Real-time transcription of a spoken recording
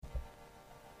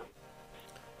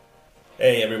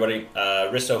Hey everybody,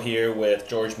 Risto here with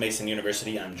George Mason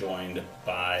University. I'm joined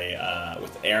by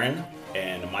with Aaron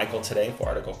and Michael today for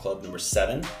Article Club number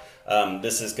 7.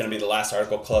 This is going to be the last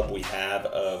Article Club we have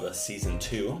of Season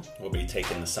 2. We'll be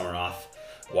taking the summer off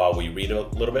while we read a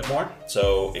little bit more.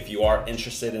 So if you are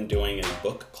interested in doing a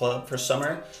book club for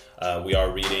summer, we are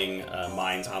reading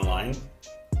Minds Online,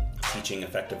 Teaching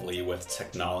Effectively with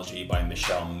Technology by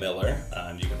Michelle Miller.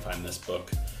 You can find this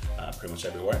book pretty much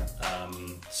everywhere.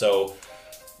 So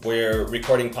we're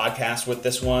recording podcasts with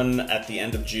this one at the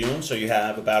end of June, so you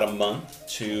have about a month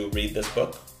to read this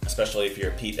book. Especially if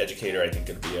you're a PEAT educator, I think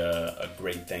it'd be a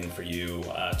great thing for you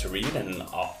to read. And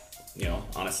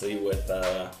honestly, with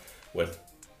a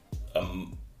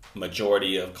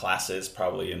majority of classes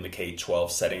probably in the K-12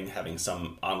 setting having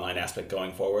some online aspect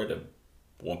going forward, it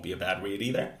won't be a bad read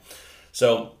either.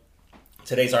 So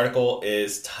today's article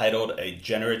is titled A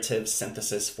Generative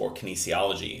Synthesis for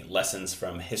Kinesiology, Lessons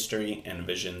from History and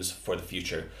Visions for the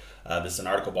Future. This is an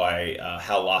article by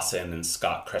Hal Lawson and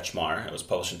Scott Kretschmar. It was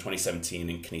published in 2017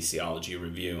 in Kinesiology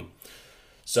Review.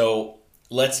 So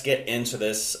let's get into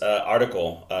this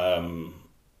article.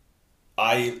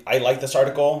 I like this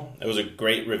article. It was a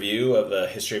great review of the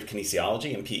history of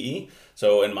kinesiology in PE.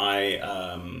 So in my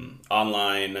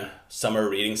online summer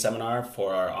reading seminar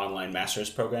for our online master's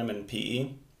program in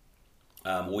PE,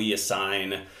 we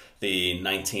assign the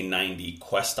 1990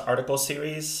 Quest article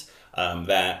series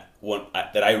that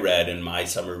I read in my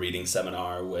summer reading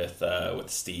seminar with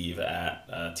Steve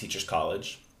at Teachers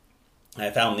College. And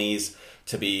I found these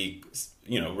to be,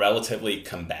 relatively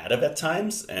combative at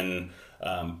times,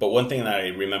 but one thing that I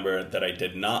remember that I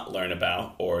did not learn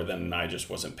about, or then I just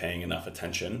wasn't paying enough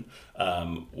attention,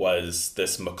 was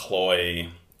this McCloy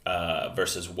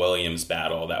versus Williams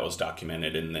battle that was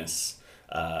documented in this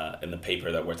in the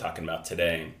paper that we're talking about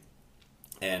today.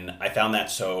 And I found that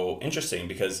so interesting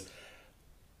because,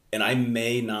 and I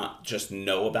may not just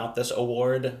know about this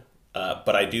award,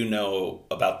 but I do know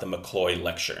about the McCloy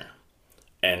lecture.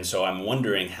 And so I'm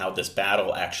wondering how this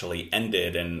battle actually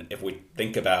ended, and if we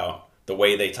think about the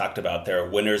way they talked about there are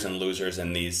winners and losers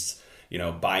in these,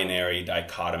 binary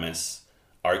dichotomous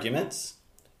arguments.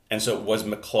 And so was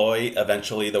McCloy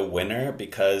eventually the winner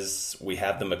because we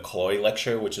have the McCloy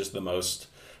lecture, which is the most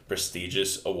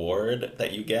prestigious award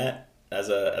that you get as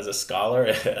a scholar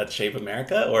at Shape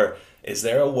America? Or is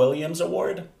there a Williams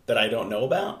award that I don't know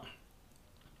about?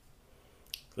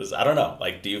 Because I don't know.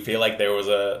 Do you feel like there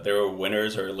were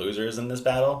winners or losers in this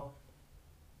battle?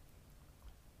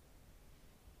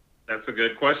 That's a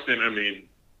good question. I mean,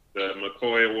 the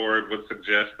McCloy Award would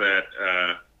suggest that,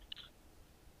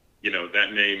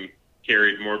 that name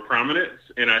carried more prominence.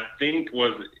 And I think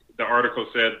the article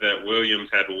said that Williams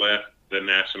had left the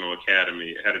National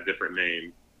Academy. It had a different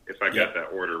name, if I got that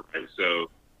order right. So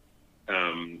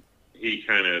he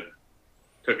kind of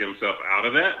took himself out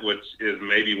of that, which is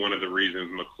maybe one of the reasons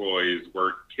McCloy's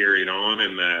work carried on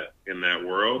in that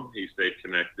world. He stayed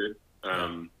connected.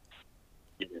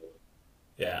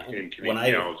 Yeah. In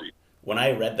kinesiology. When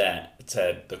I read that, it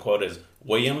said, the quote is,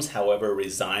 Williams, however,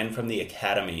 resigned from the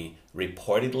academy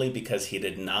reportedly because he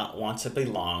did not want to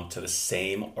belong to the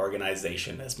same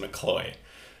organization as McCloy.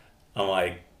 I'm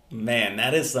like, man,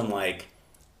 that is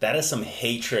some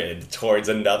hatred towards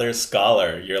another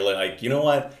scholar. You're like, you know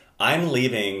what? I'm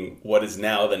leaving what is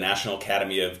now the National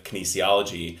Academy of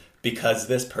Kinesiology because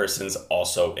this person's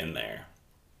also in there.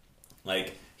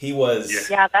 He was...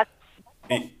 Yeah, that's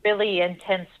really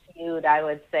intense feud, I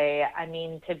would say. I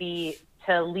mean,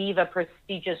 to leave a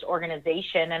prestigious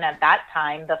organization, and at that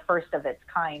time, the first of its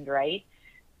kind, right?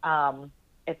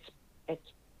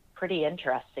 It's pretty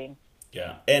interesting.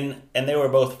 Yeah, and they were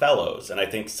both fellows, and I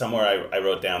think somewhere I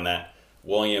wrote down that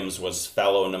Williams was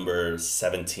fellow number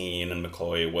 17 and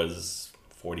McCloy was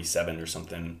 47 or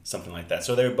something like that.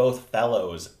 So they're both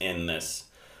fellows in this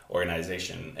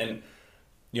organization. And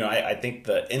I think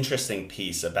the interesting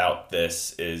piece about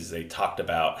this is they talked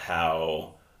about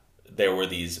how there were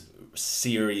these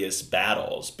serious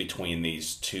battles between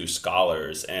these two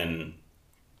scholars. And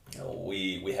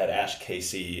we had Ash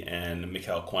Casey and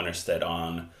Mikhail Quennerstedt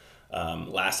on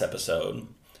last episode.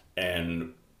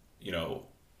 And,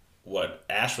 what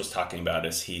Ash was talking about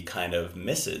is he kind of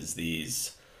misses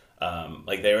these,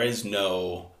 there is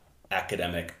no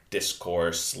academic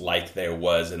discourse like there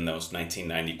was in those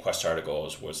 1990 Quest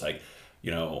articles, was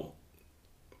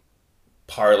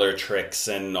parlor tricks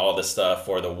and all this stuff,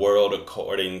 or the world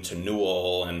according to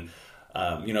Newell, and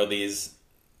these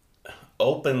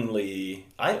openly,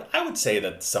 I would say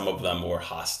that some of them were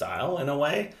hostile in a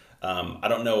way. I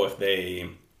don't know if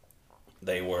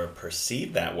they were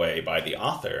perceived that way by the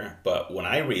author, but when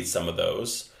I read some of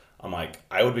those, I'm like,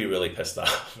 I would be really pissed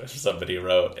off if somebody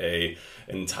wrote a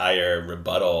entire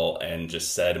rebuttal and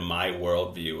just said my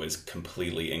worldview is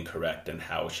completely incorrect and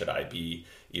how should I be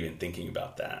even thinking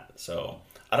about that. So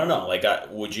I don't know, like,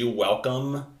 would you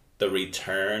welcome the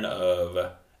return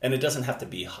of, and it doesn't have to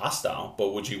be hostile,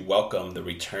 but would you welcome the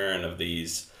return of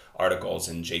these articles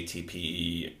in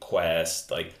JTPE, Quest,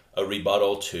 like a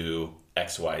rebuttal to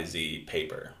XYZ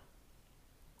paper?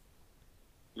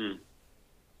 I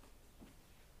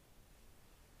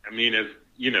mean, as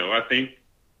you know, I think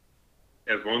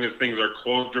as long as things are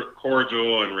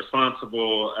cordial and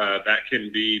responsible, that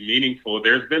can be meaningful.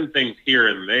 There's been things here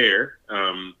and there.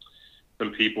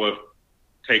 Some people have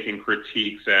taken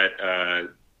critiques at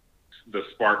the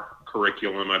Spark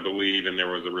curriculum, I believe, and there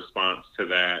was a response to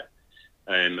that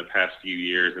in the past few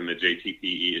years in the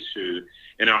JTPE issue.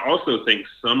 And I also think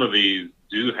some of these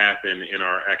do happen in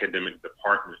our academic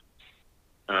department.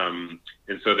 And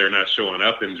so they're not showing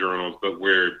up in journals, but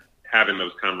we're having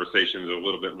those conversations a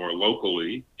little bit more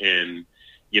locally. And,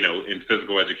 you know, in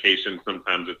physical education,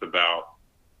 sometimes it's about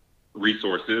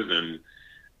resources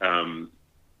and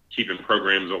keeping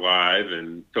programs alive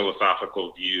and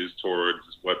philosophical views towards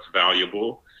what's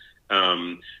valuable.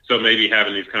 So maybe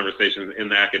having these conversations in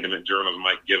the academic journals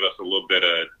might give us a little bit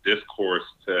of discourse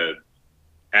to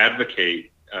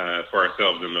advocate for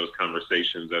ourselves in those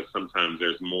conversations, as sometimes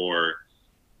there's more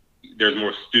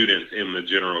students in the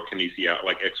general kinesiology,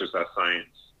 like exercise science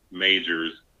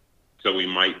majors, so we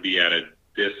might be at a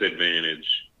disadvantage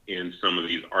in some of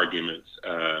these arguments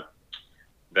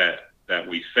that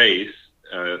we face,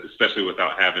 especially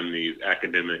without having these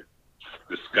academic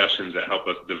discussions that help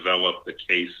us develop the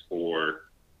case for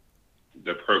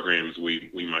the programs we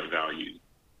might value.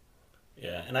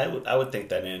 Yeah, and I would think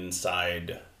that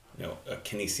inside, you know, a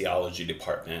kinesiology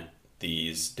department,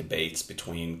 these debates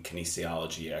between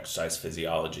kinesiology, exercise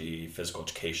physiology, physical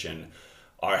education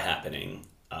are happening.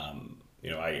 You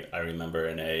know, I remember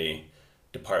in a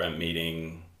department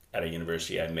meeting at a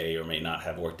university I may or may not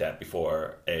have worked at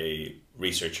before, a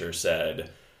researcher said,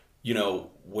 you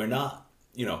know, we're not,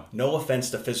 you know, no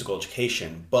offense to physical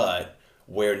education, but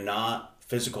we're not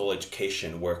physical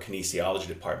education, we're kinesiology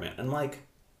department. And like,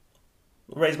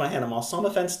 raise my hand, I'm all, some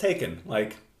offense taken.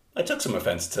 Like, I took some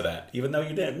offense to that, even though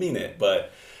you didn't mean it.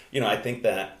 But, you know, I think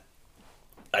that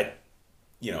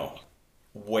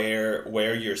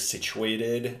where you're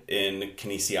situated in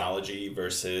kinesiology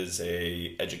versus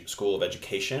a school of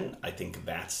education, I think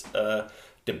that's a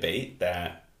debate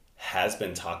that has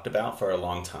been talked about for a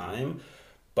long time.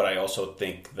 But I also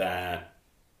think that,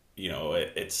 you know,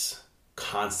 it's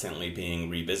constantly being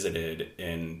revisited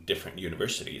in different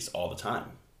universities all the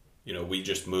time. You know, we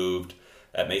just moved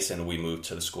at Mason, we moved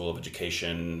to the School of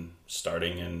Education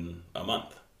starting in a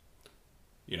month.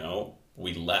 You know,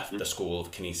 we left the School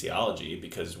of Kinesiology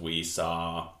because we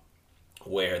saw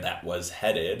where that was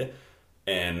headed,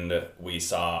 and we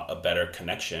saw a better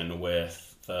connection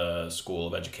with the School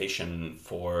of Education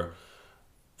for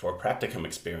practicum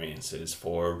experiences,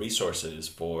 for resources,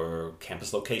 for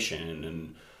campus location.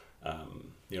 And,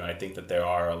 you know, I think that there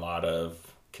are a lot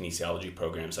of kinesiology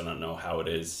programs. I don't know how it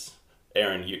is.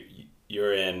 Aaron,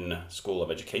 you're in School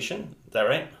of Education, is that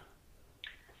right?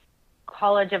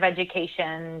 College of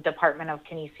Education, Department of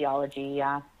Kinesiology,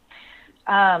 yeah.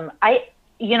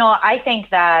 I think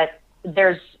that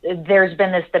there's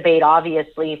been this debate,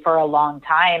 obviously, for a long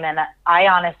time, and I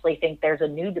honestly think there's a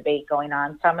new debate going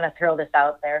on, so I'm going to throw this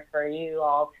out there for you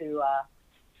all to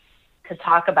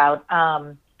talk about.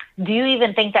 Do you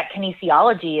even think that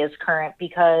kinesiology is current?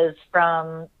 Because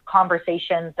from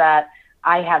conversations that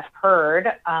I have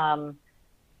heard,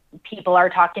 people are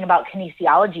talking about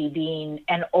kinesiology being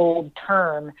an old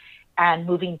term and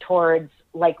moving towards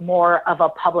like more of a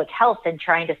public health and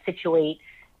trying to situate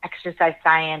exercise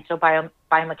science or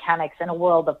biomechanics in a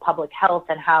world of public health,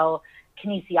 and how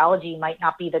kinesiology might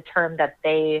not be the term that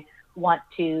they want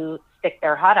to stick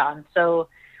their hat on. So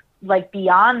like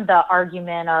beyond the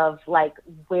argument of like,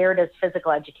 where does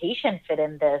physical education fit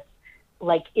in this?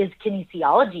 Like, is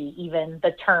kinesiology even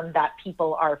the term that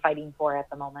people are fighting for at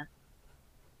the moment?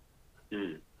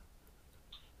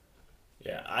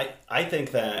 Yeah, I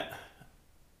think that,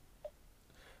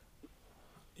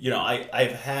 you know,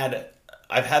 I've had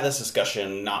this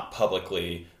discussion, not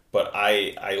publicly, but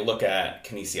I look at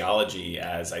kinesiology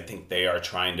as, I think they are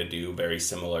trying to do very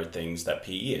similar things that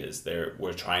PE is.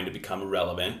 We're trying to become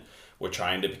relevant. We're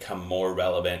trying to become more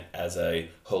relevant as a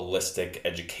holistic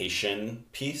education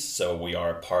piece. So we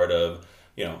are part of,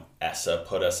 you know, ESSA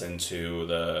put us into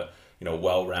the, you know,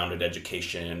 well-rounded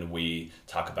education. We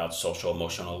talk about social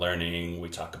emotional learning. We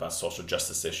talk about social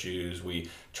justice issues. We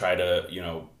try to, you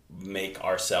know, make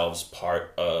ourselves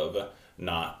part of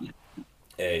not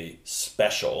a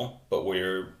special, but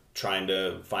we're trying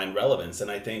to find relevance.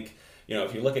 And I think,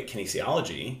 if you look at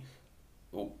kinesiology,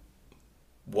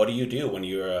 what do you do when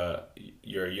you're a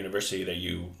university that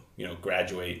you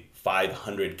graduate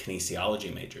 500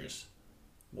 kinesiology majors?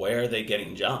 Where are they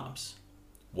getting jobs?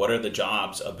 What are the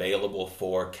jobs available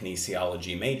for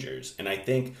kinesiology majors? And I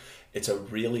think it's a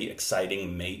really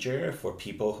exciting major for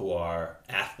people who are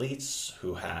athletes,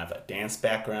 who have a dance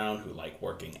background, who like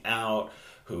working out,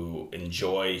 who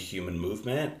enjoy human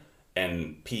movement.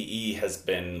 And PE has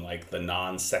been like the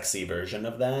non-sexy version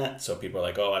of that. So people are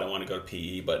like, oh, I don't want to go to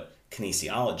PE, but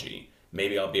kinesiology,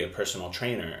 maybe I'll be a personal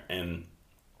trainer. And,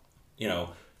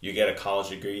 you get a college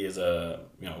degree as a,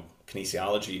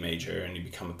 kinesiology major and you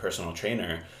become a personal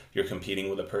trainer, you're competing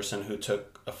with a person who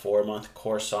took a 4-month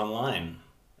course online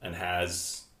and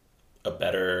has a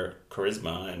better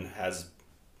charisma and has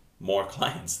more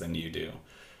clients than you do.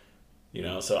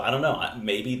 So I don't know.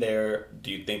 Maybe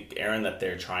do you think, Aaron, that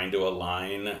they're trying to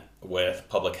align with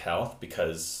public health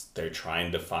because they're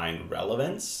trying to find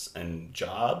relevance and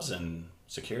jobs and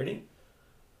security?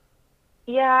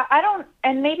 Yeah,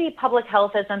 and maybe public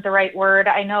health isn't the right word.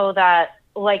 I know that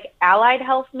like allied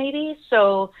health maybe.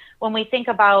 So when we think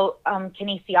about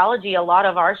kinesiology, a lot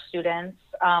of our students,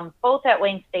 both at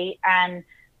Wayne State and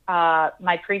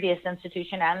my previous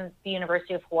institution and the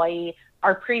University of Hawaii,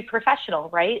 are pre-professional,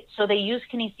 right? So they use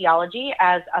kinesiology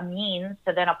as a means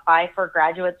to then apply for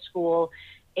graduate school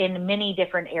in many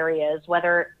different areas,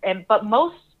 but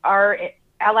most are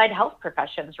allied health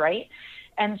professions, right?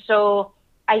 And so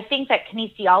I think that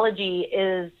kinesiology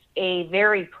is a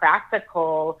very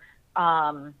practical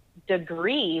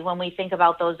degree when we think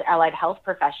about those allied health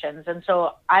professions. And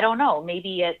so I don't know,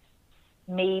 maybe it's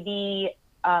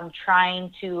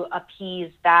trying to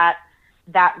appease that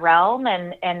realm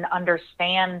and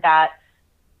understand that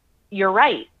you're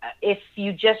right. If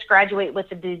you just graduate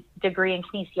with a degree in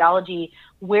kinesiology,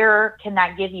 where can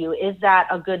that give you? Is that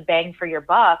a good bang for your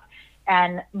buck?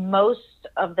 And most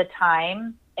of the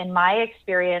time, in my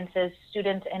experiences,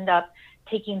 students end up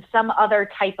taking some other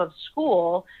type of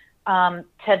school to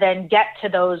then get to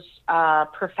those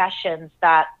professions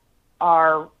that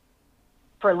are,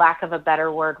 for lack of a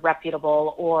better word,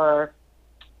 reputable, or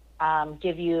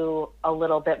give you a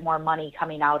little bit more money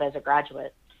coming out as a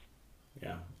graduate.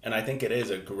 Yeah, and I think it is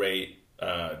a great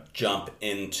jump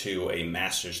into a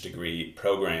master's degree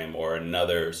program or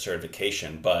another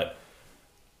certification, but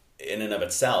in and of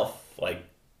itself, like,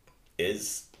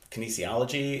 is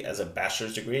kinesiology as a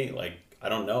bachelor's degree, like, I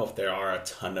don't know if there are a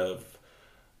ton of,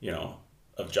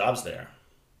 of jobs there.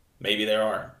 Maybe there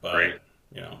are, but, right.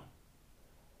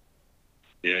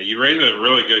 Yeah, you raise a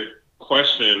really good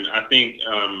question. I think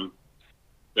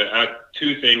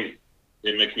two things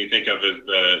it makes me think of is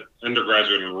the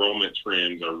undergraduate enrollment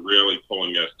trends are really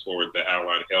pulling us toward the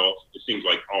allied health. It seems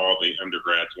like all the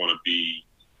undergrads want to be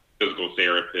physical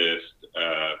therapists,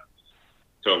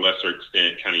 to a lesser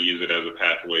extent, kind of use it as a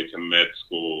pathway to med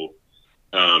school.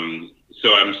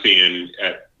 So I'm seeing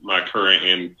at my current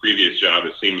and previous job,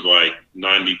 it seems like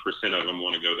 90% of them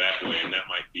want to go that way, and that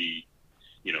might be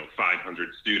 500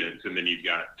 students, and then you've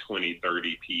got 20,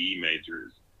 30 PE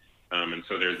majors. And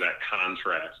so there's that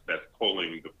contrast that's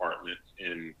pulling departments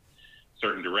in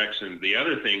certain directions. The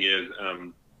other thing is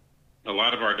a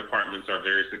lot of our departments are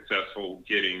very successful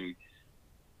getting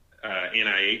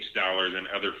NIH dollars and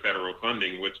other federal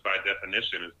funding, which by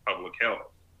definition is public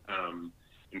health.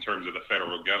 In terms of the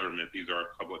federal government, these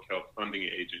are public health funding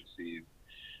agencies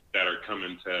that are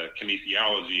coming to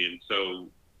kinesiology. And so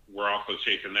we're also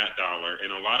chasing that dollar.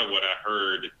 And a lot of what I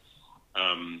heard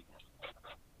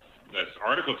this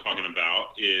article talking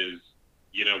about is,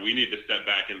 we need to step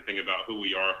back and think about who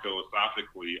we are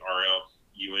philosophically, or else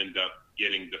you end up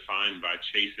getting defined by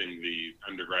chasing these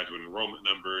undergraduate enrollment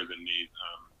numbers and these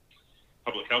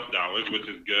public health dollars, which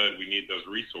is good. We need those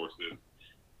resources.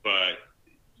 But,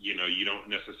 you don't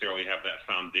necessarily have that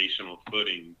foundational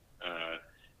footing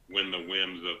when the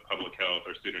whims of public health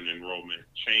or student enrollment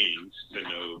change to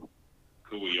know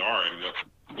who we are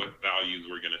and what values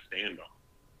we're going to stand on.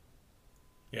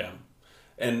 Yeah.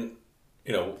 And,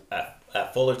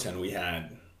 at Fullerton, we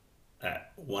had,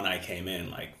 when I came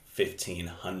in, like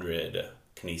 1,500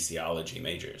 kinesiology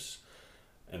majors.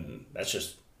 And that's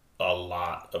just a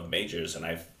lot of majors. And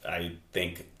I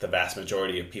think the vast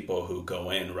majority of people who go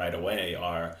in right away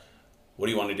are, what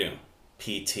do you want to do?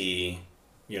 PT,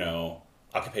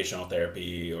 occupational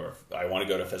therapy, or I want to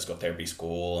go to physical therapy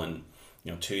school. And,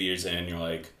 2 years in, you're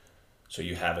like, so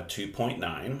you have a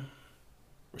 2.9,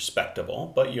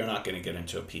 respectable, but you're not going to get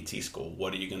into a PT school.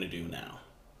 What are you going to do now?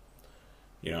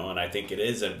 And I think it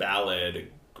is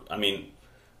I mean,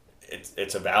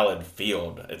 it's a valid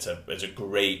field. It's a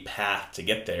great path to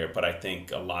get there, but I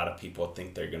think a lot of people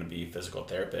think they're going to be physical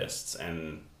therapists,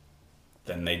 and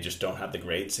then they just don't have the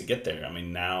grades to get there. I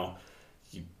mean, now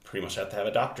you pretty much have to have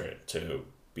a doctorate to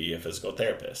be a physical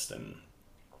therapist, and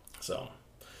so.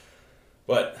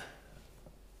 But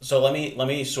so let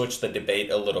me switch the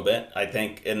debate a little bit. I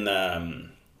think in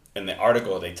the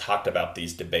article they talked about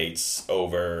these debates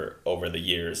over the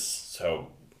years. So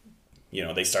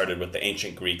they started with the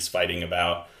ancient Greeks fighting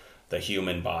about the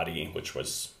human body, which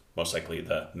was most likely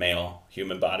the male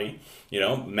human body,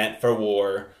 meant for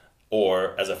war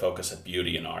or as a focus of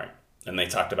beauty and art. And they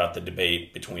talked about the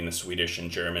debate between the Swedish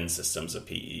and German systems of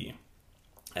PE.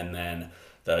 And then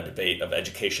the debate of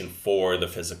education for the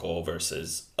physical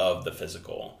versus of the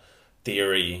physical,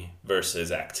 theory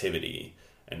versus activity.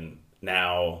 And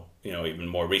now, even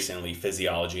more recently,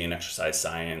 physiology and exercise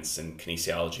science and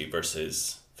kinesiology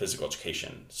versus physical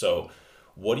education. So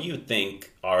what do you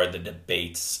think are the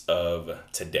debates of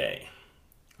today?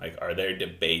 Like, are there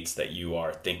debates that you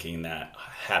are thinking that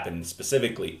happen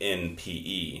specifically in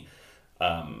PE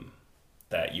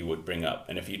that you would bring up?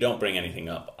 And if you don't bring anything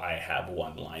up, I have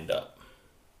one lined up.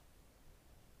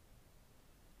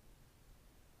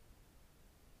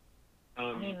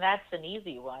 I mean, that's an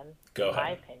easy one, Go in my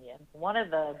ahead. opinion. One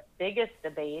of the biggest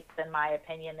debates, in my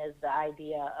opinion, is the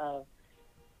idea of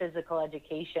physical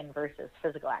education versus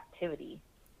physical activity.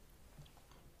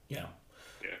 Yeah.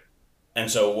 Yeah.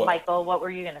 And so Michael, what were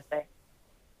you going to say?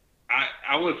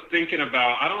 I was thinking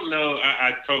about, I don't know,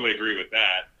 I totally agree with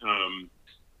that.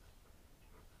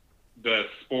 The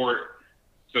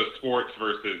sports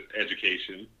versus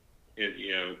education,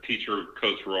 and,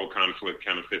 teacher-coach role conflict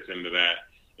kind of fits into that.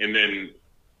 And then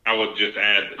I would just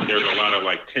add, there's a lot of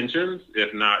tensions,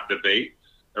 if not debates,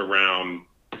 around,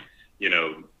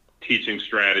 teaching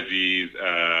strategies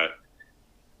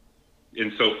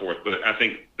and so forth. But I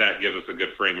think that gives us a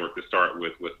good framework to start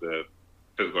with the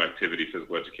physical activity,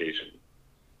 physical education.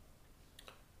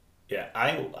 Yeah,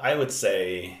 I would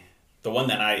say the one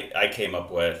that I came up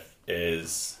with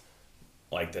is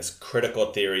like this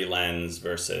critical theory lens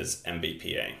versus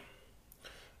MBPA,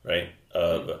 right?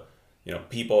 Of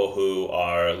people who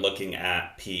are looking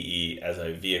at PE as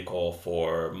a vehicle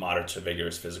for moderate to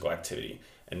vigorous physical activity.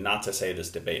 And not to say this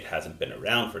debate hasn't been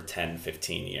around for 10,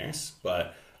 15 years,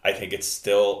 but I think it's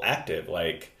still active.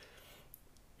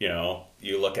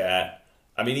 You look at,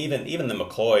 even the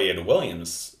McCloy and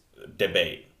Williams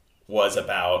debate was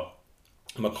about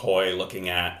McCloy looking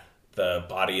at the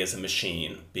body as a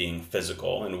machine being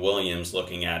physical, and Williams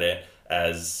looking at it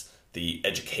as the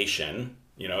education.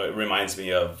 It reminds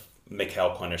me of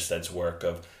Mikhail Quennersted's work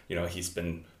of, he's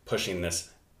been putting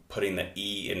the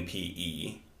E in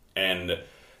PE. And,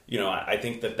 I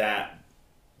think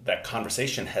that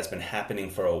conversation has been happening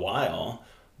for a while,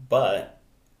 but,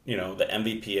 the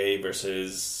MVPA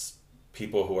versus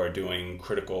people who are doing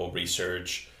critical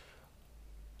research,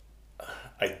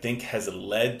 I think has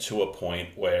led to a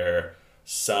point where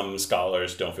some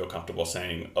scholars don't feel comfortable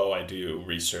saying, oh, I do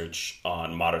research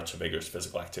on moderate to vigorous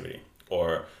physical activity,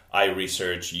 or I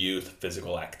research youth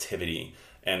physical activity.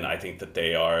 And I think that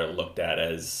they are looked at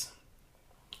as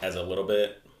a little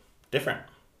bit different.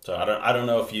 So I don't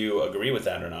know if you agree with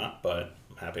that or not, but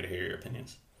I'm happy to hear your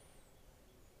opinions.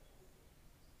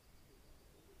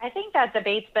 I think that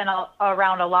debate's been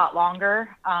around a lot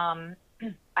longer.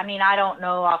 I don't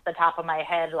know off the top of my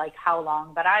head how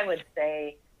long, but I would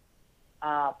say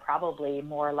probably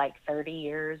more like 30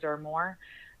 years or more.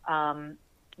 And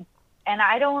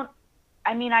I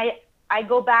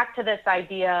go back to this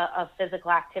idea of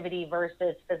physical activity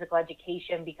versus physical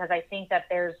education, because I think that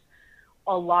there's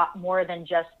a lot more than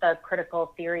just the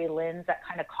critical theory lens that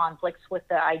kind of conflicts with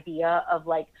the idea of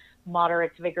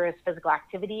moderate to vigorous physical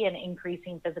activity and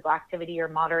increasing physical activity or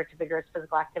moderate to vigorous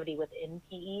physical activity within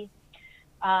PE.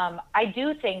 I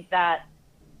do think that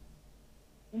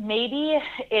maybe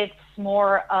it's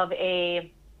more of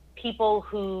a people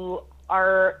who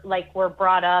are were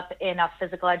brought up in a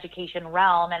physical education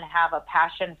realm and have a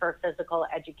passion for physical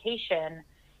education,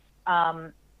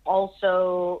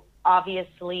 also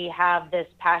obviously have this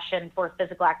passion for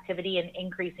physical activity and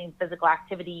increasing physical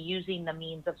activity using the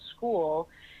means of school.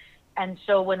 And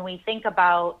so when we think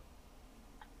about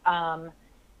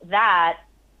that,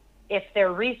 if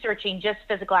they're researching just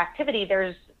physical activity,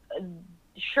 there's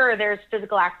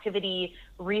physical activity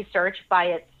research by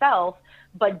itself,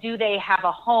 but do they have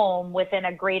a home within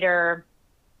a greater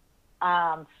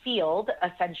field,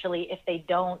 essentially, if they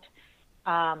don't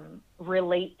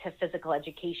relate to physical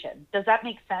education? Does that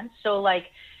make sense? So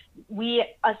we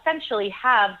essentially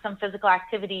have some physical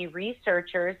activity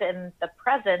researchers in the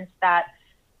present that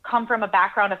come from a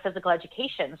background of physical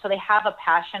education. So they have a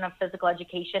passion of physical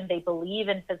education. They believe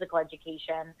in physical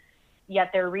education,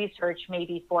 yet their research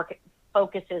maybe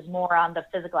focuses more on the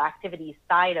physical activity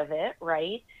side of it,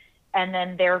 right? And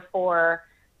then therefore,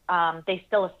 they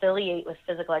still affiliate with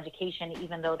physical education,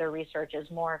 even though their research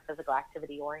is more physical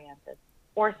activity oriented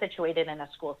or situated in a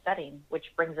school setting,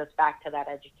 which brings us back to that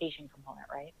education component,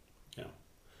 right? Yeah.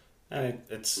 And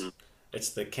it's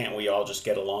the can't we all just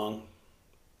get along,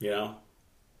 you know?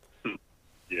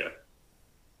 Yeah.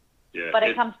 Yeah. But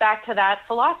it comes back to that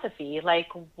philosophy, like,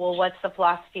 well, what's the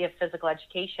philosophy of physical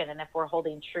education? And if we're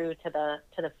holding true to the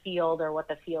field or what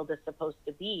the field is supposed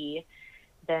to be,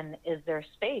 then is there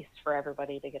space for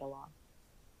everybody to get along?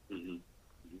 Mm-hmm.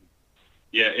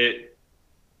 Yeah,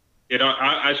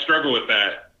 I struggle with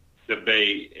that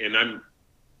debate, and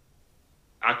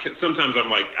sometimes I'm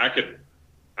like,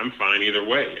 I'm fine either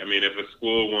way. I mean, if a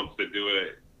school wants to do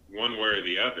it one way or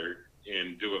the other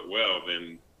and do it well,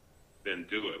 then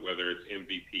do it, whether it's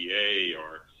MVPA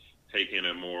or taking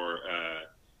a more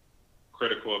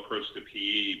critical approach to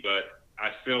PE. But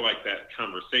I feel like that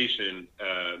conversation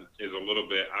is a little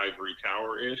bit ivory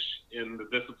tower-ish in the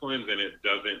disciplines, and it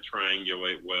doesn't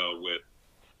triangulate well with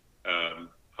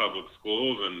public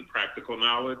schools and practical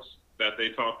knowledge that they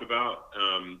talked about.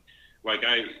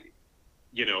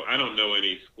 I don't know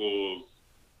any schools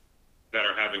that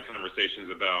are having conversations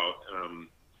about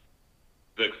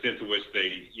the extent to which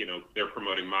they're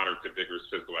promoting moderate to vigorous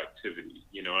physical activity.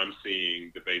 I'm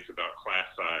seeing debates about class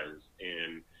size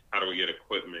and how do we get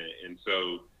equipment, and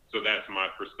so that's my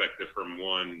perspective from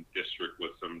one district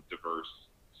with some diverse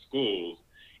schools,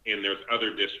 and there's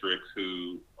other districts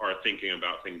who are thinking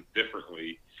about things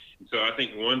differently. And so I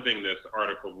think one thing this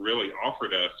article really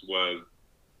offered us was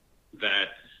that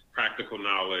practical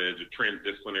knowledge,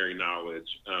 transdisciplinary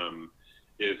knowledge,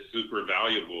 is super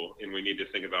valuable, and we need to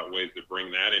think about ways to bring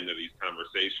that into these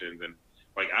conversations. And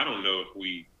I don't know if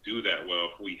we do that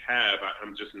well. If we have,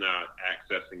 I'm just not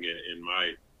accessing it in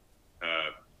my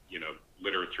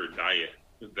literature diet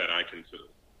that I consume.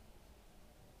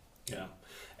 Yeah,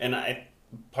 and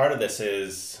part of this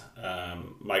is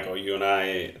Michael, you and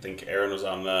I think Aaron was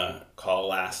on the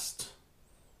call on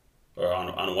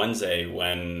Wednesday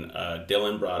when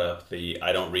Dylan brought up the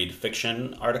I Don't Read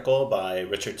Fiction article by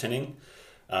Richard Tinning.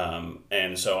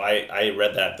 And so I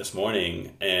read that this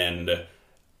morning, and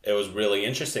it was really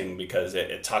interesting because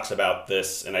it talks about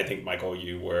this, and I think, Michael,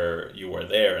 you were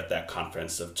there at that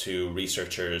conference of two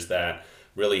researchers that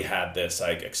really had this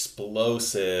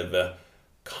explosive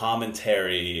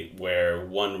commentary where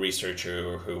one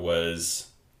researcher who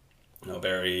was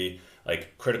very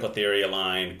critical theory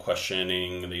aligned,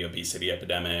 questioning the obesity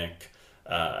epidemic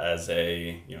as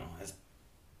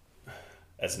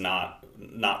not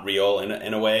real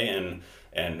in a way,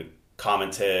 and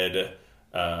commented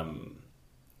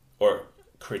or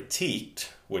critiqued,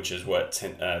 which is what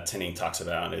Tinning talks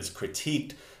about, is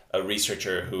critiqued a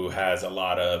researcher who has a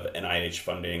lot of NIH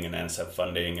funding and NSF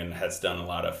funding and has done a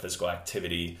lot of physical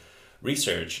activity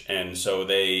research. And so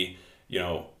they,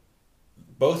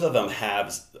 both of them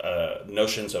have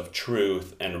notions of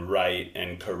truth and right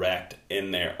and correct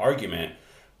in their argument,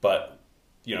 but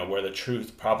where the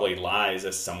truth probably lies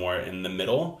is somewhere in the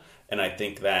middle. And I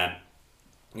think that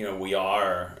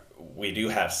we do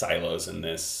have silos in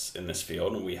this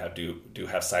field, and we do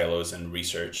have silos in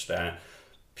research that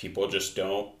people just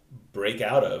don't break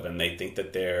out of, and they think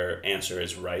that their answer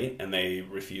is right, and they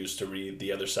refuse to read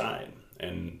the other side.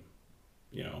 And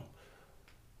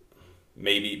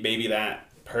maybe that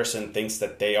person thinks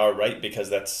that they are right because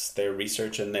that's their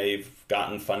research and they've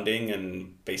gotten funding,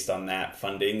 and based on that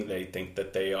funding they think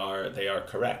that they are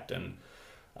correct. And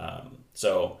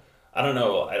so I don't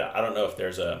know if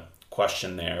there's a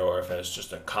question there or if it's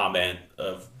just a comment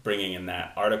of bringing in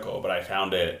that article, but I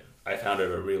found it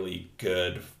a really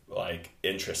good,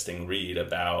 interesting read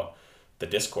about the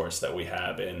discourse that we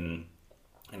have in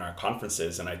our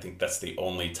conferences. And I think that's the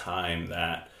only time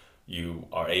that you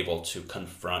are able to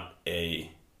confront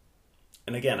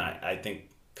and again, I think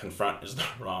confront is the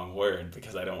wrong word,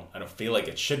 because I don't feel like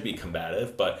it should be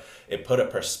combative, but it put a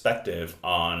perspective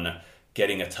on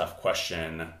getting a tough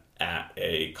question at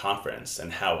a conference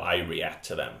and how I react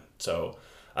to them. So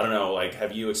I don't know,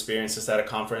 have you experienced this at a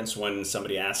conference when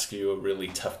somebody asks you a really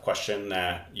tough question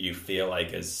that you feel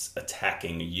like is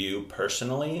attacking you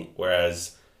personally,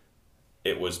 whereas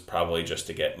it was probably just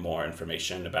to get more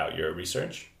information about your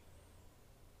research?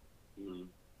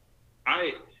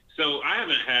 I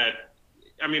haven't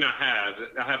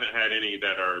had any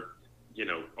that are,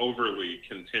 overly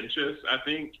contentious, I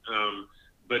think.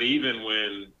 But even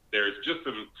when there's just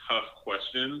some tough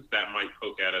questions that might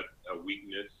poke at a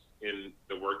weakness in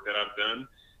the work that I've done,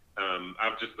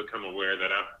 I've just become aware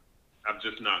that I've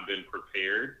just not been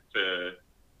prepared to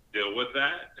deal with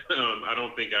that. I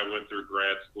don't think I went through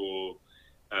grad school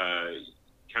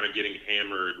kind of getting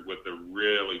hammered with the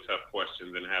really tough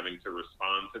questions and having to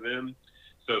respond to them,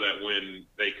 so that when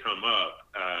they come up,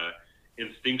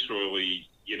 instinctually,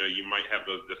 you might have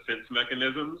those defense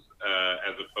mechanisms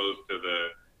as opposed to the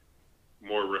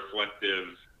more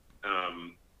reflective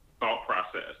thought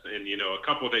process. And, a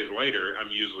couple of days later,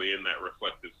 I'm usually in that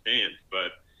reflective stance,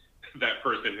 but that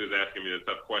person who's asking me the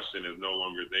tough question is no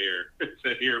longer there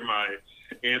to hear my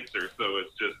answer. So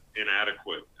it's just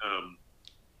inadequate.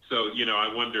 So,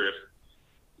 I wonder if,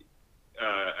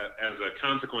 as a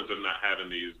consequence of not having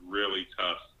these really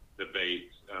tough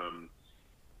debates,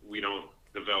 we don't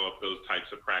develop those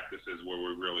types of practices where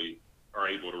we really are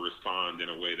able to respond in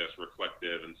a way that's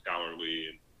reflective and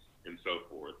scholarly and so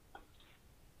forth.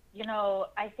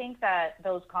 I think that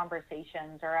those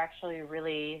conversations are actually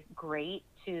really great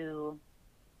to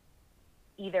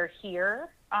either hear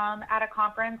at a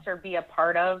conference or be a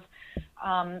part of.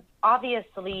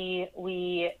 Obviously,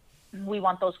 we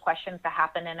want those questions to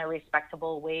happen in a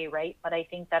respectable way, right? But I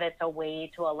think that it's a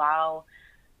way to allow,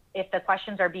 if the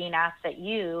questions are being asked at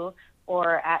you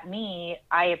or at me,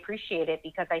 I appreciate it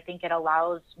because I think it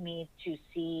allows me to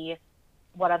see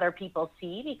what other people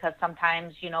see, because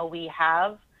sometimes,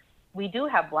 we do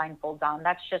have blindfolds on.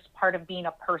 That's just part of being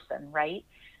a person, right?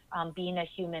 Being a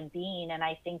human being. And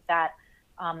I think that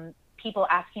people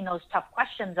asking those tough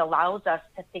questions allows us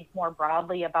to think more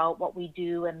broadly about what we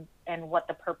do and what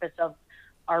the purpose of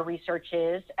our research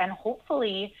is, and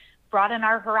hopefully broaden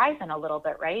our horizon a little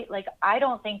bit, right? Like, I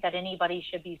don't think that anybody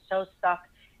should be so stuck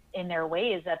in their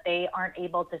ways that they aren't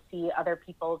able to see other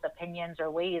people's opinions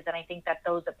or ways. And I think that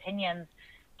those opinions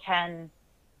can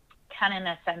in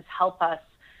a sense help us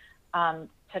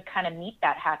to kind of meet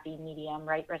that happy medium,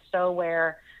 right, Risto,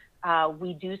 where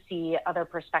we do see other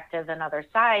perspectives and other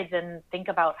sides and think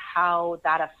about how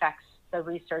that affects the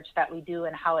research that we do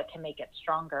and how it can make it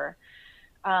stronger.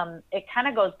 It kind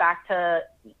of goes back to,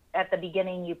 at the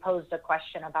beginning, you posed a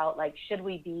question about, like, should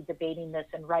we be debating this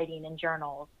and writing in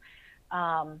journals?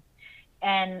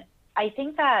 And I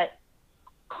think that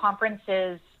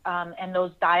conferences and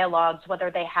those dialogues,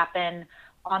 whether they happen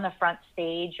on the front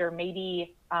stage or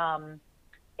maybe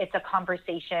it's a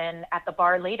conversation at the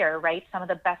bar later, right? Some of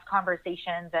the best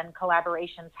conversations and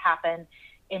collaborations happen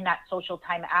in that social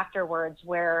time afterwards,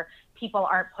 where people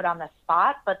aren't put on the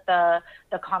spot, but the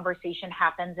conversation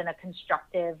happens in a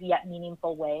constructive yet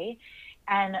meaningful way.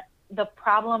 And the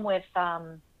problem with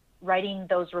writing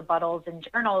those rebuttals in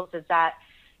journals is that,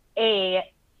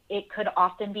 it could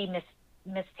often be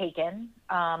mistaken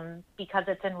because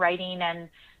it's in writing, and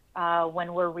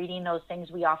when we're reading those things,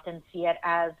 we often see it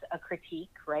as a critique,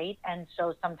 right? And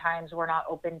so sometimes we're not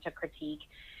open to critique.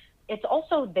 It's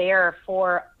also there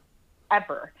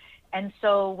forever. And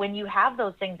so when you have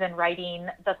those things in writing,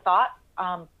 the thought,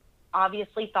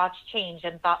 obviously thoughts change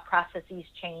and thought processes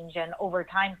change, and over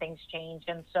time things change.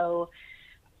 And so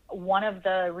one of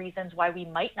the reasons why we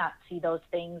might not see those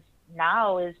things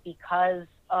now is because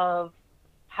of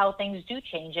how things do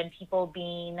change and people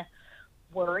being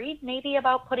worried maybe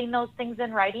about putting those things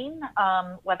in writing,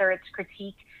 whether it's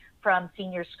critique from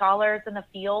senior scholars in the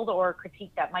field or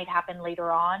critique that might happen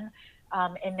later on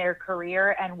in their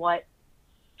career, and what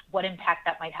impact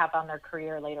that might have on their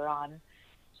career later on.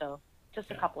 So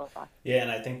just a couple of thoughts. Yeah,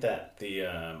 and I think that the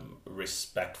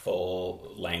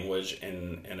respectful language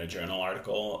in a journal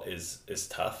article is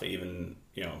tough. Even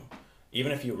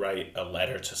if you write a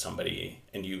letter to somebody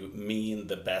and you mean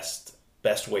the best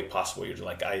way possible, you're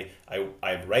like,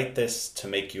 I write this to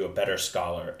make you a better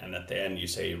scholar, and at the end you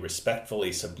say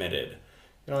respectfully submitted.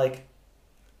 Like,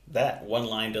 that one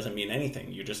line doesn't mean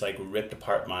anything. You just ripped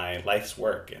apart my life's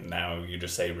work, and now you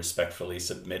just say respectfully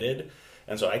submitted.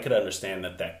 And so I could understand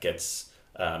that gets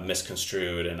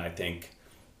misconstrued. And I think,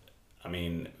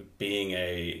 being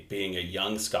a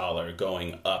young scholar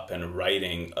going up and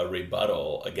writing a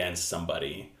rebuttal against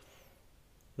somebody,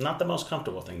 not the most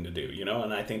comfortable thing to do,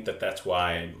 and I think that's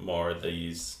why more of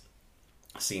these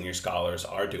senior scholars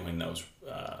are doing those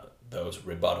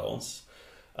rebuttals.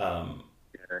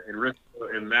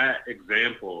 In that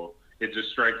example, it just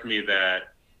strikes me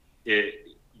that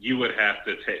you would have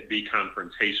to be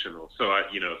confrontational. So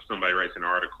if somebody writes an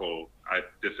article I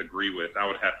disagree with, I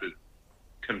would have to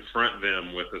confront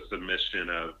them with a submission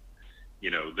of,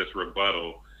 this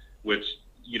rebuttal, which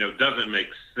doesn't make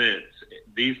sense.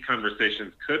 These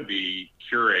conversations could be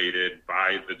curated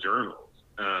by the journals.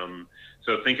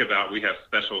 So think about, we have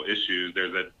special issues.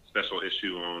 There's a special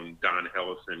issue on Don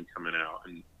Hellison coming out,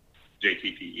 and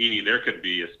JTPE. There could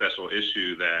be a special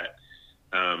issue that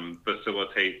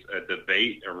facilitates a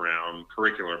debate around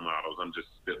curricular models. I'm just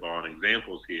spitballing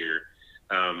examples here,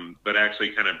 but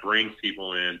actually kind of brings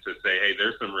people in to say, hey,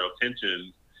 there's some real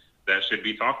tensions that should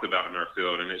be talked about in our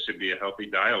field, and it should be a healthy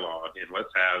dialogue, and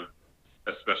let's have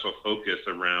a special focus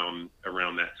around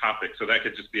that topic. So that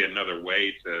could just be another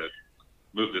way to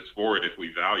move this forward if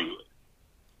we value it.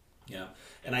 Yeah,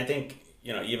 and I think,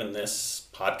 even this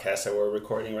podcast that we're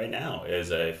recording right now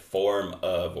is a form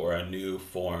of, or a new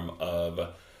form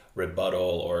of rebuttal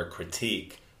or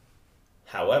critique.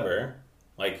 However,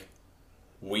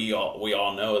 we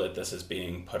all know that this is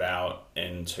being put out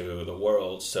into the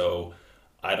world, so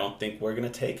I don't think we're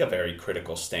going to take a very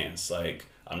critical stance.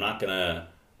 I'm not going to,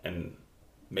 and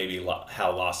maybe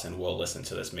Hal Lawson will listen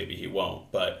to this, maybe he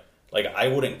won't, but I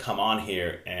wouldn't come on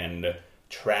here and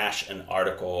trash an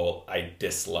article I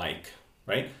dislike,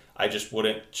 right? I just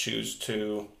wouldn't choose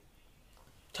to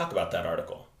talk about that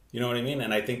article. You know what I mean?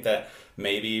 And I think that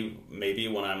maybe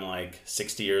when I'm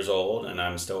 60 years old and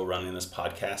I'm still running this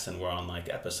podcast and we're on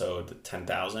episode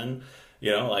 10,000,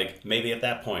 maybe at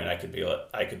that point I could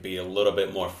be a little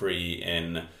bit more free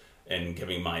in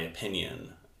giving my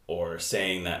opinion, or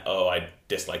saying that, oh, I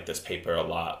dislike this paper a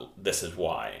lot, this is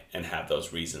why, and have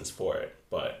those reasons for it.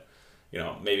 But,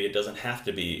 maybe it doesn't have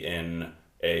to be in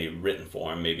a written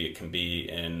form. Maybe it can be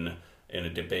in a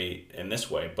debate in this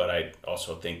way. But I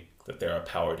also think that there are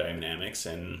power dynamics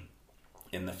in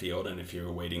the field, and if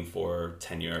you're waiting for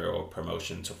tenure or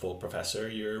promotion to full professor,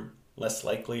 you're less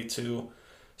likely to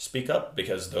speak up,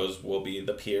 because those will be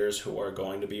the peers who are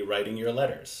going to be writing your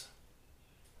letters.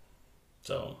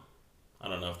 So I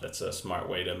don't know if that's a smart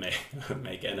way to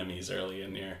make enemies early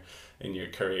in your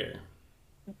career.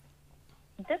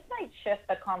 This might shift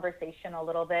the conversation a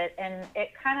little bit, and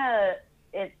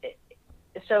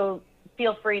so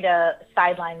feel free to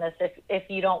sideline this if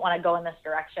you don't want to go in this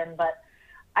direction. But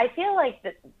I feel like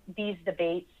that these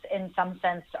debates, in some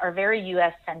sense, are very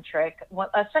U.S. centric,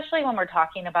 especially when we're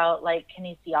talking about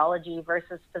kinesiology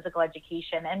versus physical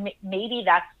education. And maybe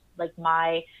that's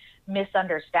my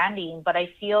misunderstanding, but I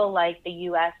feel like the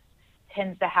U.S.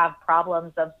 tends to have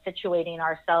problems of situating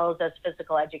ourselves as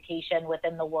physical education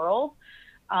within the world.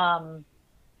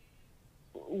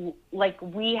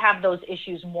 We have those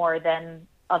issues more than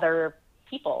other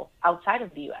people outside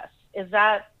of the U.S. Is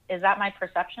that my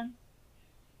perception?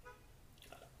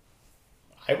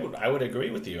 I would agree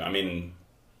with you. I mean,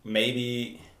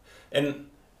 maybe, and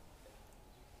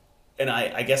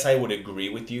I guess I would agree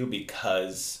with you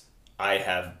because I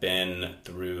have been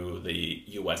through the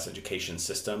U.S. education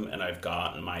system, and I've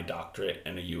gotten my doctorate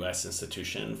in a U.S.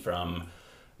 institution from,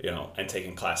 and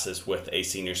taken classes with a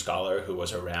senior scholar who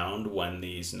was around when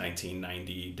these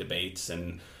 1990 debates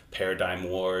and paradigm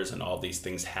wars and all these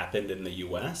things happened in the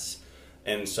U.S.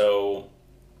 And so,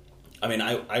 I mean,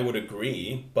 I would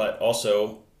agree, but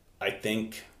also I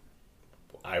think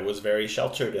I was very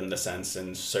sheltered in the sense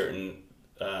in certain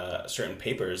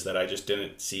papers that I just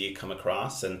didn't see come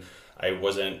across, and I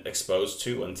wasn't exposed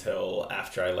to until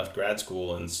after I left grad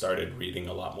school and started reading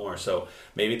a lot more. So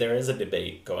maybe there is a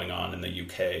debate going on in the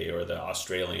UK or the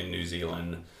Australian, New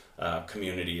Zealand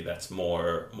community that's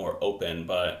more open.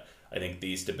 But I think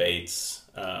these debates,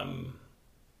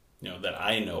 that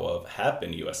I know of, have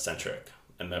been U.S. centric,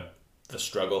 and the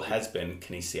struggle has been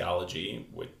kinesiology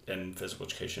and physical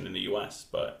education in the U.S.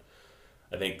 But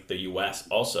I think the U.S.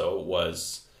 also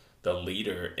was the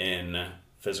leader in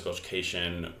physical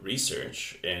education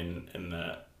research in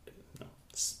the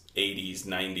 80s,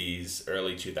 90s,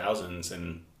 early 2000s,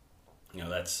 and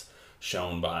that's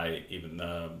shown by even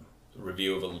the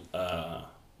review of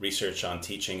research on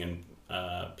teaching and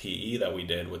PE that we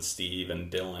did with Steve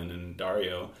and Dylan and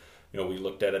Dario. We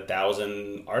looked at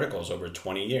 1,000 articles over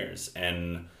 20 years,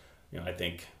 and I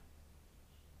think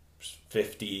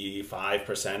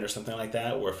 55% or something like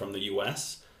that were from the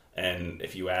U.S., and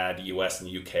if you add US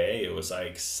and UK, it was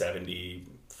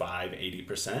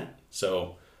 75-80%.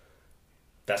 So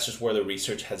that's just where the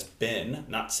research has been.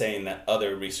 Not saying that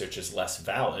other research is less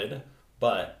valid,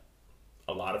 but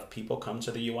a lot of people come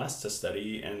to the US to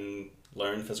study and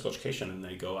learn physical education, and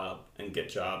they go out and get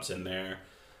jobs in the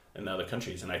other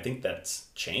countries. And I think that's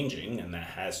changing, and that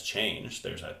has changed.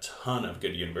 There's a ton of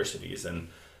good universities, and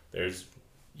there's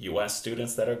US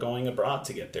students that are going abroad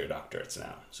to get their doctorates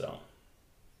now. So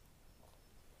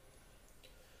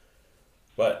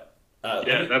But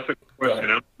that's a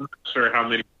question. I'm not sure how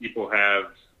many people have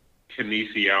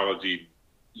kinesiology.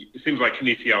 It seems like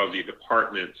kinesiology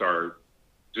departments are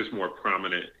just more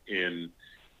prominent in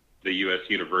the U.S.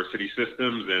 university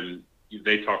systems, and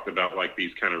they talked about like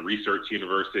these kind of research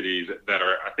universities that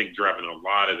are, I think, driving a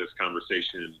lot of this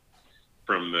conversation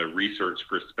from the research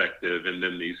perspective, and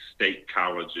then these state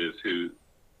colleges who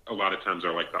a lot of times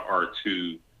are like the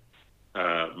R2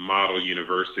 model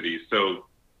universities. So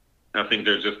I think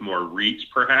there's just more reach,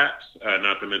 perhaps,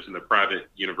 not to mention the private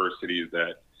universities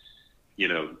that, you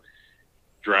know,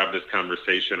 drive this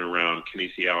conversation around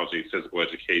kinesiology, physical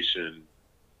education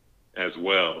as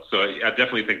well. So I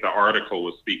definitely think the article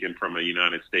was speaking from a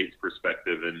United States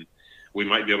perspective, and we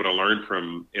might be able to learn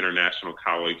from international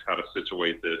colleagues how to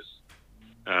situate this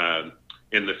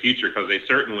in the future, because they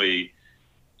certainly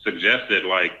suggested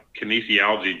like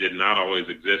kinesiology did not always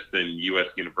exist in U.S.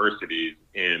 universities,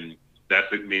 and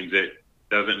that means it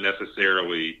doesn't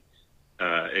necessarily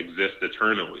exist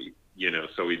eternally, you know,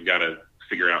 so we've got to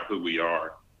figure out who we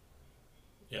are.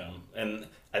 Yeah, and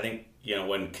I think, you know,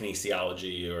 when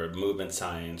kinesiology or movement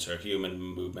science or human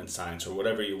movement science or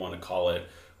whatever you want to call it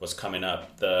was coming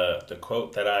up, the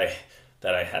quote that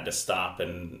I had to stop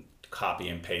and copy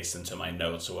and paste into my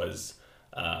notes was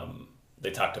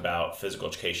they talked about physical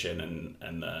education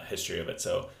and the history of it.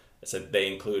 So it said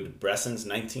they include Bresson's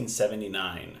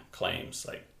 1979 claims,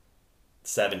 like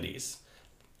 70s,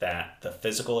 that the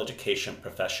physical education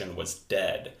profession was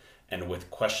dead, and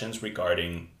with questions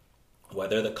regarding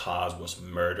whether the cause was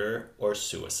murder or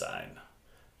suicide.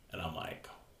 And I'm like,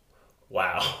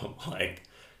 wow, like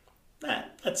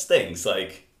that stings.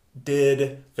 Like,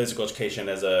 did physical education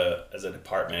as a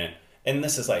department, and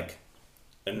this is like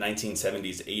a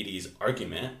 1970s, 80s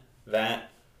argument that,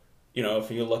 you know,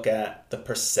 if you look at the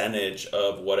percentage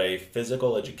of what a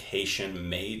physical education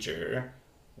major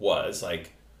was,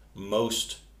 like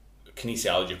most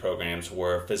kinesiology programs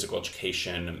were physical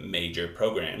education major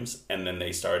programs, and then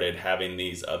they started having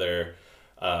these other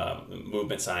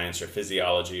movement science or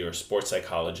physiology or sports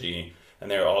psychology,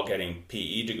 and they're all getting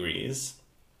PE degrees.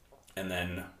 And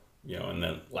then, you know, in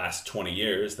the last 20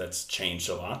 years, that's changed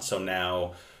a lot. So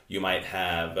now you might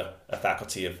have a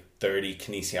faculty of 30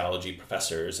 kinesiology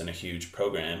professors in a huge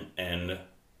program, and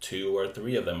 2 or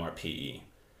 3 of them are PE,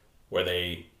 where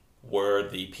they were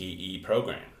the PE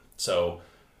program. So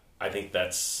I think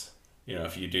that's, you know,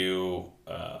 if you do,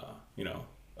 you know,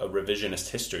 a revisionist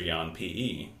history on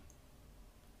PE,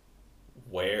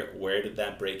 where did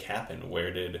that break happen?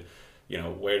 Where did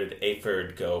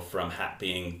AFERD go from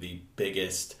being the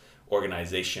biggest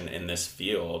organization in this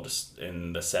field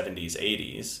in the 70s,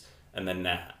 80s, and then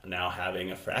now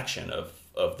having a fraction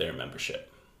of their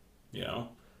membership? You know,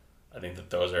 I think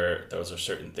that those are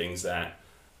certain things that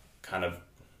kind of,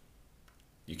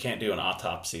 you can't do an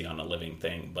autopsy on a living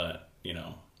thing, but, you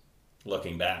know,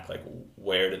 looking back, like,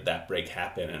 where did that break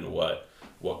happen and what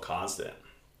caused it?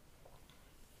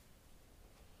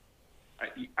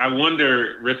 I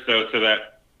wonder, Risto, to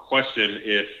that question,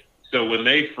 so when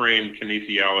they framed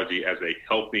kinesiology as a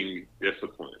helping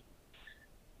discipline,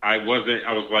 I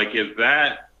was like, is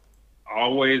that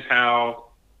always how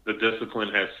the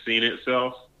discipline has seen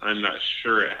itself? I'm not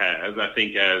sure it has. I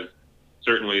think as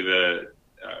certainly the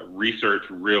research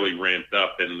really ramped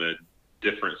up in the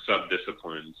different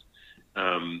subdisciplines.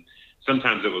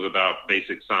 Sometimes it was about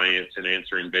basic science and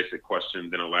answering basic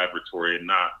questions in a laboratory and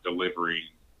not delivering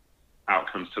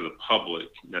outcomes to the public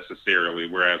necessarily,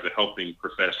 whereas a helping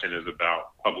profession is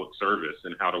about public service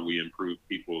and how do we improve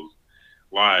people's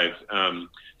lives. So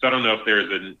I don't know if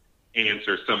there's an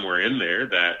answer somewhere in there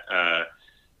that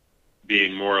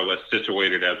being more or less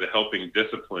situated as a helping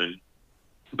discipline,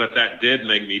 but that did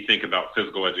make me think about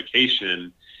physical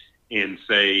education and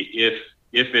say, if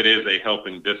it is a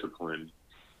helping discipline,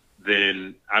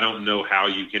 then I don't know how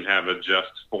you can have a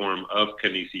just form of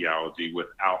kinesiology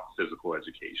without physical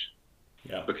education.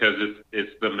 Yeah. Because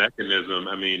it's the mechanism.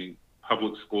 I mean,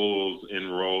 public schools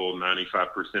enroll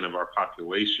 95% of our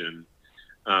population.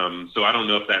 So I don't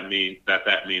know if that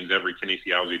means every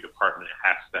kinesiology department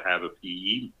has to have a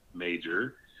PE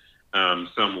major.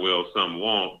 Some will, some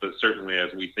won't. But certainly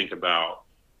as we think about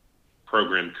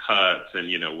program cuts, and,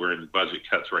 you know, we're in budget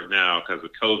cuts right now because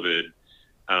of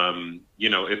COVID, you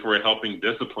know, if we're helping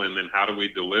discipline, then how do we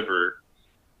deliver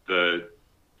the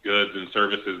goods and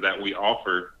services that we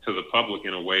offer to the public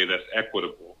in a way that's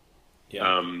equitable?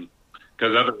 Yeah.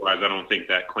 Because otherwise, I don't think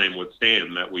that claim would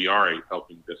stand that we are a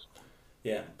helping discipline.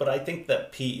 Yeah, but I think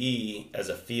that PE as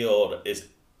a field is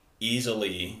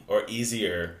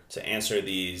easier to answer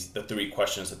the 3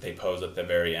 questions that they pose at the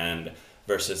very end,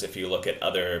 versus if you look at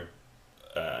other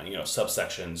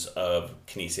subsections of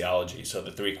kinesiology. So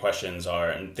the 3 questions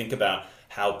are, and think about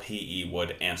how PE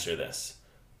would answer this.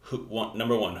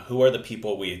 Number 1, who are the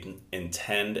people we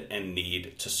intend and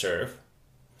need to serve?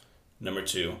 Number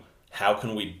 2, how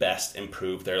can we best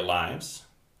improve their lives?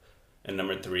 And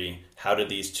number 3, how do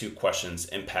these 2 questions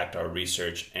impact our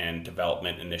research and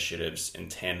development initiatives in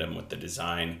tandem with the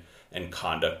design and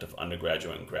conduct of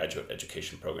undergraduate and graduate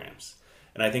education programs?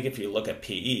 And I think if you look at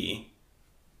PE,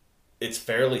 it's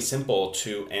fairly simple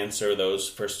to answer those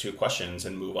first 2 questions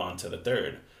and move on to the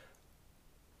third.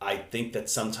 I think that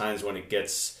sometimes when it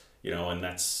gets, and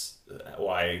that's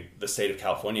why the state of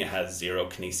California has 0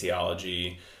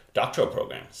 kinesiology doctoral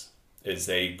programs, is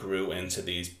they grew into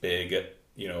these big,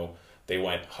 they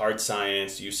went hard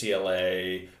science,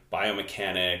 UCLA,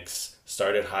 biomechanics,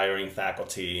 started hiring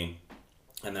faculty,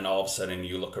 and then all of a sudden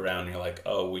you look around and you're like,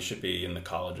 oh, we should be in the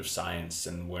College of Science,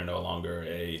 and we're no longer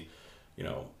a,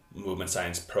 movement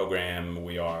science program.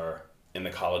 We are in the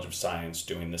College of Science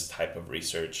doing this type of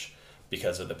research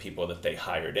because of the people that they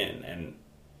hired in. And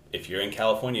if you're in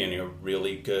California and you're a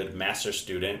really good master's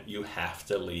student, you have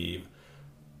to leave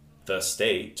the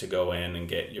state to go in and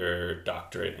get your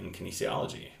doctorate in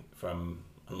kinesiology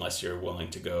unless you're willing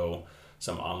to go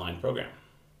some online program.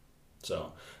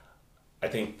 So I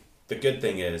think the good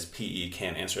thing is PE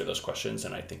can't answer those questions,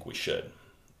 and I think we should.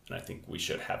 And I think we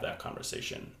should have that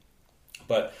conversation.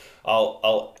 But I'll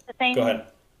go ahead.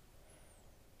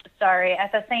 Sorry.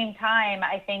 At the same time,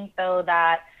 I think though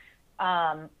that,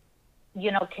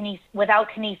 without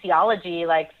kinesiology,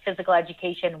 like physical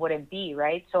education wouldn't be,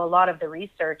 right? So a lot of the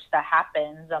research that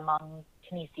happens among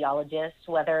kinesiologists,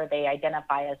 whether they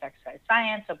identify as exercise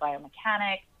science or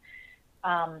biomechanics,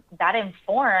 that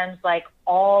informs like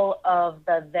all of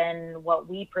what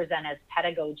we present as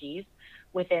pedagogies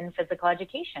within physical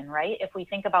education, right? If we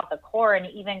think about the core and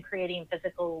even creating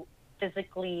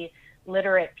physically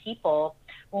literate people,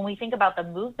 when we think about the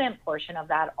movement portion of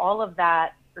that, all of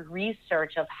that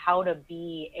research of how to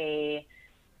be a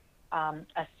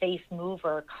safe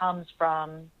mover comes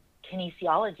from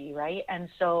kinesiology, right? And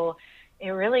so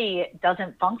it really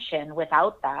doesn't function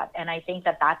without that. And I think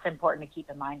that that's important to keep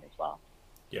in mind as well.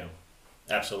 Yeah,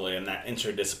 absolutely. And that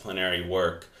interdisciplinary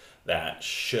work that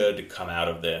should come out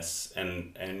of this.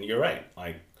 And you're right.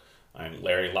 Like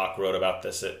Larry Locke wrote about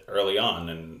this early on,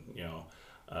 and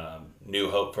New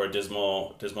Hope for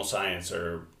Dismal Science,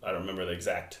 or I don't remember the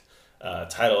exact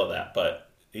title of that, but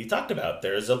he talked about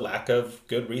there's a lack of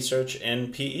good research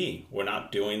in PE. We're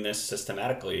not doing this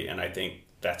systematically, and I think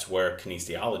that's where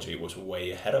kinesiology was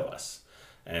way ahead of us.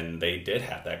 And they did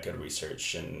have that good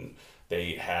research, and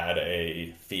they had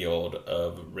a field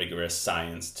of rigorous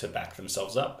science to back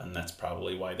themselves up, and that's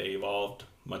probably why they evolved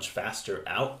much faster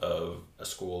out of a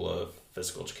school of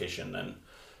physical education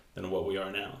than what we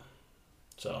are now.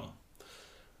 So,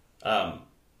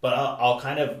 but I'll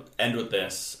kind of end with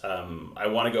this. I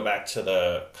want to go back to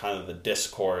the kind of the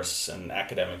discourse and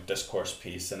academic discourse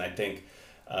piece, and I think,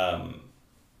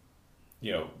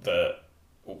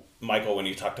 Michael, when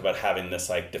you talked about having this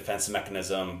like defense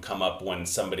mechanism come up when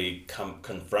somebody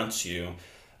confronts you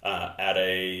at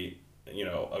a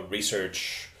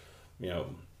research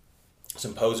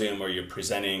symposium where you're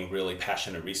presenting really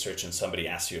passionate research and somebody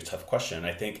asks you a tough question,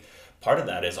 I think part of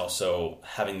that is also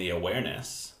having the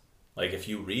awareness. Like if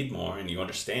you read more and you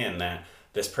understand that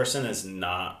this person is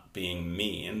not being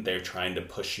mean, they're trying to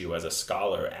push you as a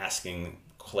scholar, asking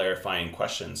clarifying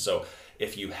questions. So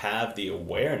if you have the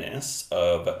awareness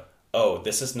of, oh,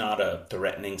 this is not a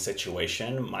threatening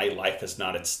situation, my life is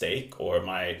not at stake, or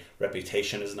my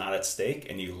reputation is not at stake,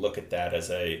 and you look at that as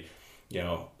a,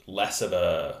 less of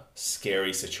a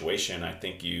scary situation, I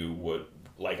think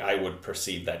I would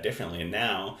perceive that differently. And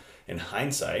now, in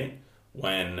hindsight,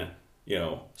 when,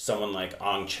 someone like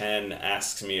Ong Chen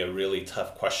asks me a really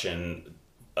tough question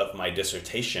of my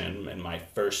dissertation in my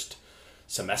first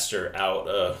semester out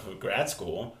of grad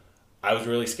school, I was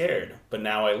really scared. But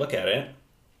now I look at it,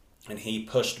 and he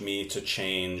pushed me to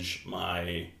change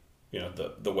my,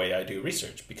 the way I do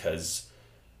research, because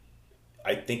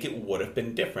I think it would have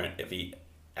been different if he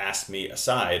asked me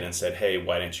aside and said, hey,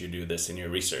 why didn't you do this in your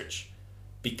research?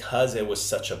 Because it was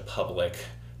such a public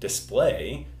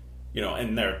display,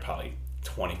 and there were probably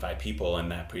 25 people in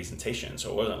that presentation,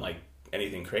 so it wasn't like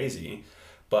anything crazy,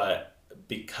 but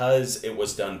because it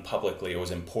was done publicly, it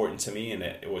was important to me, and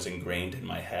it was ingrained in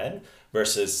my head,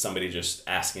 versus somebody just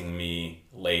asking me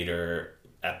later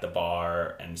at the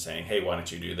bar and saying, hey, why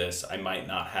don't you do this? I might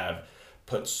not have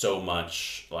put so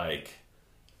much like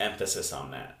emphasis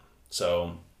on that.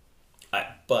 So,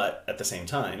 but at the same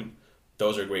time,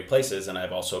 those are great places, and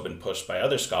I've also been pushed by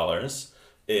other scholars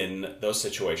in those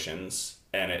situations,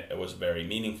 and it was very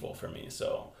meaningful for me.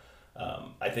 So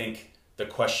I think the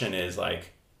question is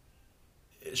like,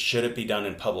 should it be done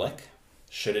in public?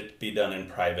 Should it be done in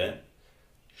private?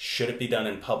 should it be done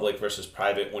in public versus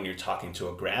private when you're talking to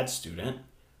a grad student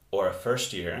or a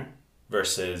first year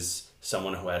versus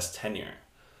someone who has tenure?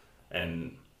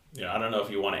 And I don't know if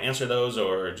you want to answer those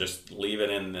or just leave it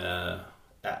in the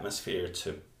atmosphere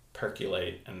to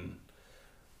percolate. And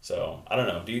so I don't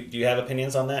know. Do you have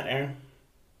opinions on that, Erin?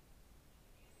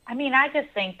 I mean, I just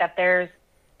think that there's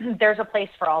a place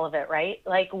for all of it, right?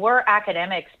 Like, we're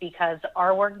academics because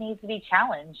our work needs to be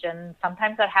challenged, and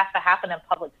sometimes that has to happen in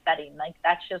public setting. Like,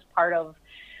 that's just part of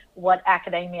what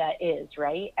academia is,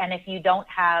 right? And if you don't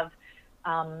have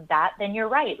that, then you're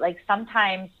right. Like,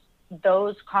 sometimes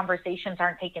those conversations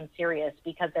aren't taken serious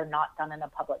because they're not done in a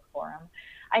public forum.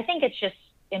 I think it's just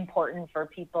important for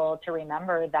people to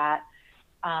remember that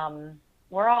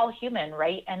we're all human,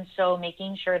 right? And so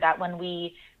making sure that when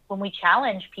we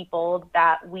challenge people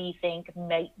that we think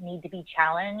might need to be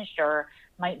challenged or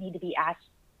might need to be asked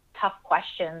tough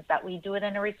questions, that we do it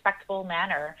in a respectful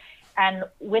manner and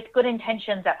with good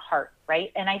intentions at heart,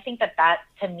 right? And I think that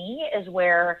to me is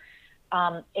where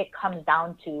it comes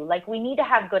down to. Like, we need to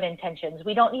have good intentions.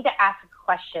 We don't need to ask a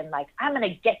question like, I'm going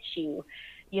to get you,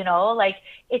 like,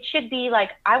 it should be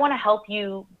like, I want to help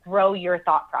you grow your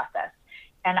thought process.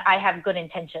 And I have good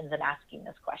intentions in asking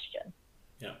this question.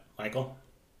 Yeah. Michael?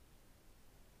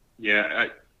 Yeah,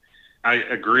 I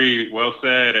agree. Well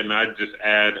said. And I'd just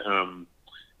add,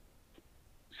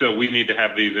 so we need to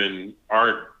have these in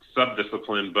our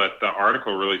subdiscipline, but the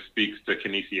article really speaks to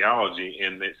kinesiology,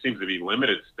 and it seems to be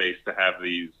limited space to have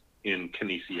these in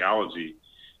kinesiology.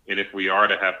 And if we are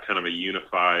to have kind of a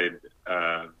unified,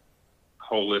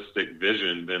 holistic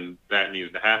vision, then that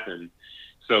needs to happen.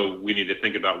 So we need to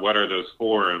think about what are those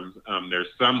forums. There's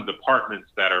some departments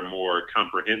that are more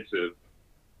comprehensive.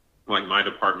 Like, my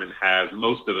department has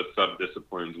most of the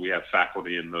subdisciplines. We have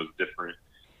faculty in those different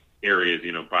areas,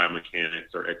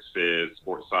 biomechanics or ex-phys,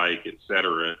 sports psych, et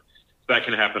cetera. So that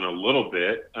can happen a little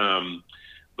bit.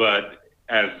 But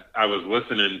as I was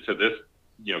listening to this,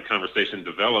 conversation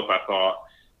develop, I thought,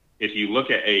 if you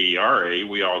look at AERA,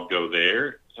 we all go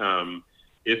there.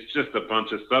 It's just a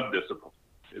bunch of subdisciplines.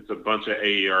 It's a bunch of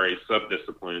AERA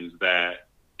subdisciplines that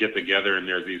get together, and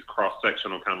there's these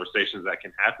cross-sectional conversations that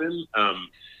can happen.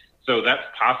 So that's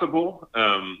possible.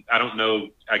 I don't know.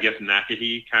 I guess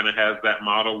NACAHE kind of has that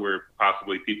model where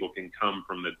possibly people can come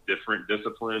from the different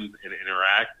disciplines and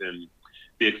interact and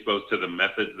be exposed to the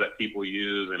methods that people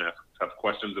use and ask tough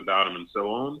questions about them and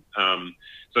so on.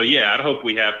 So yeah, I'd hope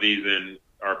we have these in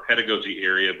our pedagogy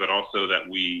area, but also that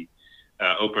we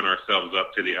open ourselves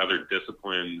up to the other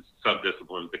disciplines,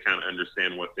 subdisciplines, to kind of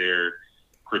understand what their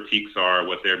critiques are,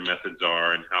 what their methods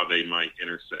are, and how they might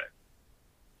intersect.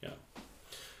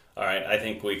 All right, I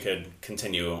think we could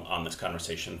continue on this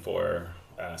conversation for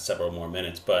several more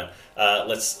minutes, but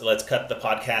let's cut the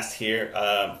podcast here.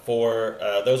 For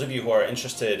those of you who are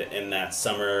interested in that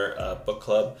summer book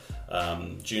club,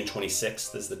 June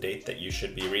 26th is the date that you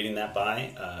should be reading that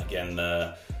by. Again,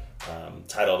 the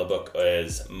title of the book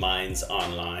is Minds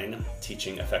Online,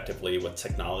 Teaching Effectively with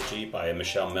Technology by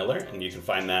Michelle Miller, and you can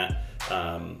find that,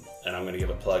 and I'm going to give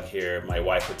a plug here. My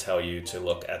wife would tell you to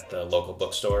look at the local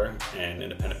bookstore and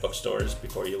independent bookstores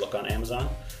before you look on Amazon,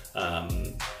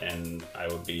 and I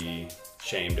would be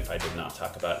shamed if I did not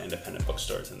talk about independent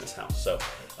bookstores in this house. So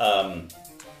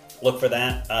look for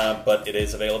that, but it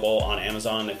is available on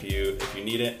Amazon if you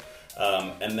need it.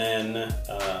 And then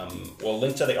we'll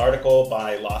link to the article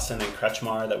by Lawson and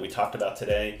Kretschmar that we talked about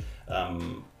today.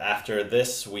 After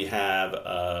this, we have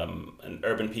an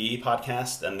Urban PE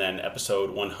podcast, and then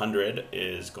episode 100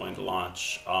 is going to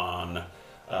launch on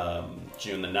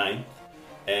June the 9th.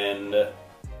 And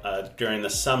during the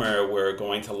summer, we're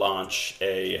going to launch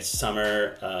a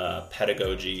summer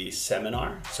pedagogy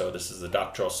seminar. So this is a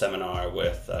doctoral seminar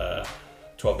with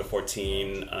 12 to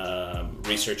 14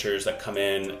 researchers that come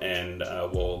in, and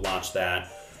we'll launch that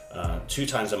 2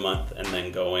 times a month and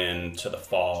then go into the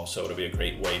fall. So it'll be a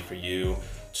great way for you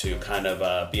to kind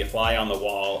of be a fly on the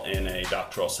wall in a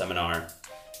doctoral seminar.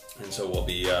 And so we'll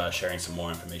be sharing some more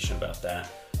information about that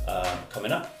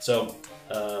coming up. So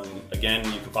again,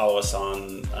 you can follow us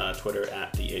on Twitter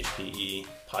at the HPE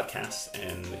podcast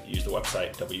and use the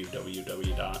website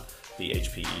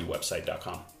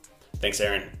www.thehpewebsite.com. Thanks,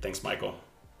 Erin. Thanks, Michael.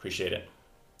 Appreciate it.